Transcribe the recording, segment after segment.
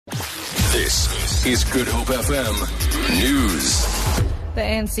This is Good Hope FM News. The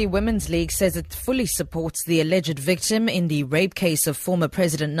ANC Women's League says it fully supports the alleged victim in the rape case of former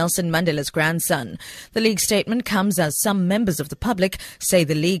President Nelson Mandela's grandson. The league statement comes as some members of the public say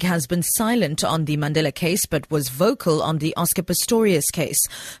the league has been silent on the Mandela case but was vocal on the Oscar Pistorius case.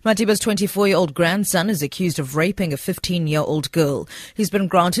 Matiba's 24-year-old grandson is accused of raping a 15-year-old girl. He's been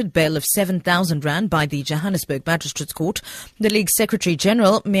granted bail of 7,000 rand by the Johannesburg Magistrates Court. The league's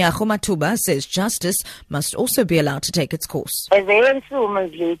Secretary-General, Meago Matuba, says justice must also be allowed to take its course. As the ANC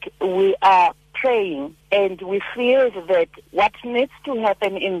Women's League, we are praying and we feel that what needs to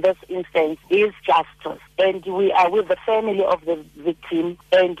happen in this instance is justice. And we are with the family of the victim,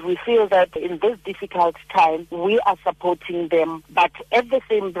 and we feel that in this difficult time, we are supporting them. But at the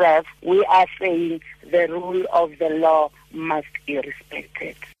same breath, we are saying the rule of the law must be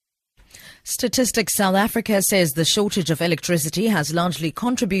respected. Statistics South Africa says the shortage of electricity has largely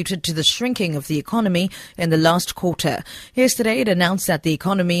contributed to the shrinking of the economy in the last quarter. Yesterday, it announced that the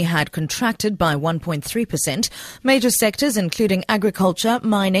economy had contracted by 1.3%. Major sectors, including agriculture,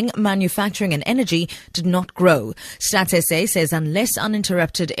 mining, manufacturing and energy, did not grow. Stats SA says unless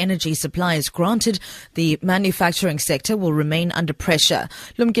uninterrupted energy supply is granted, the manufacturing sector will remain under pressure.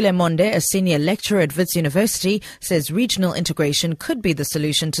 Lumkile Monde, a senior lecturer at Wits University, says regional integration could be the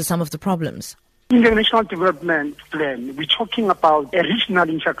solution to some of the problems. In the National Development Plan, we're talking about a regional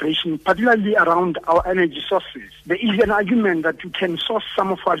integration, particularly around our energy sources. There is an argument that we can source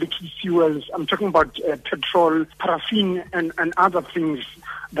some of our liquid fuels. I'm talking about petrol, paraffin, and other things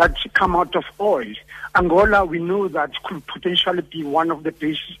that come out of oil. Angola, we know that could potentially be one of the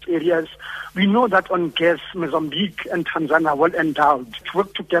basic areas. We know that on gas, Mozambique and Tanzania are well endowed to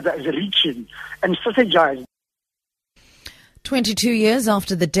work together as a region and strategize. 22 years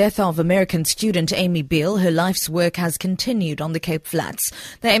after the death of American student Amy Beale, her life's work has continued on the Cape Flats.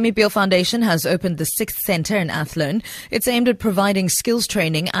 The Amy Beale Foundation has opened the 6th Centre in Athlone. It's aimed at providing skills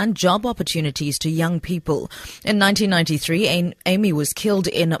training and job opportunities to young people. In 1993, Amy was killed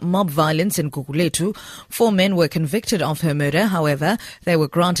in mob violence in Gugulethu. 4 men were convicted of her murder. However, they were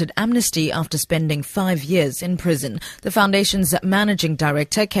granted amnesty after spending 5 years in prison. The foundation's managing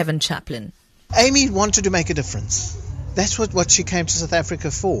director, Kevin Chaplin. Amy wanted to make a difference. That's what she came to South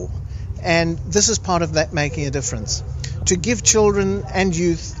Africa for. And this is part of that making a difference. To give children and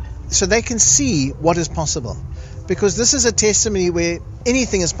youth so they can see what is possible. Because this is a testimony where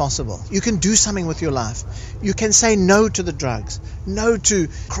anything is possible. You can do something with your life. You can say no to the drugs, no to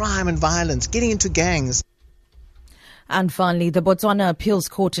crime and violence, getting into gangs. And finally, the Botswana Appeals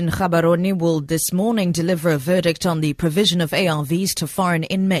Court in Gaborone will this morning deliver a verdict on the provision of ARVs to foreign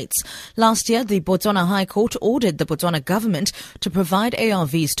inmates. Last year, the Botswana High Court ordered the Botswana government to provide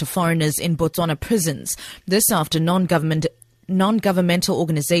ARVs to foreigners in Botswana prisons. This after non-governmental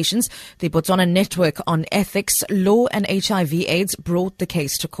organizations, the Botswana Network on Ethics, Law and HIV/AIDS brought the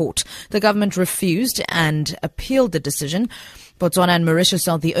case to court. The government refused and appealed the decision. Botswana and Mauritius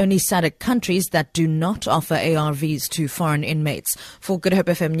are the only SADC countries that do not offer ARVs to foreign inmates. For Good Hope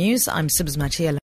FM News, I'm Sibs Matiela.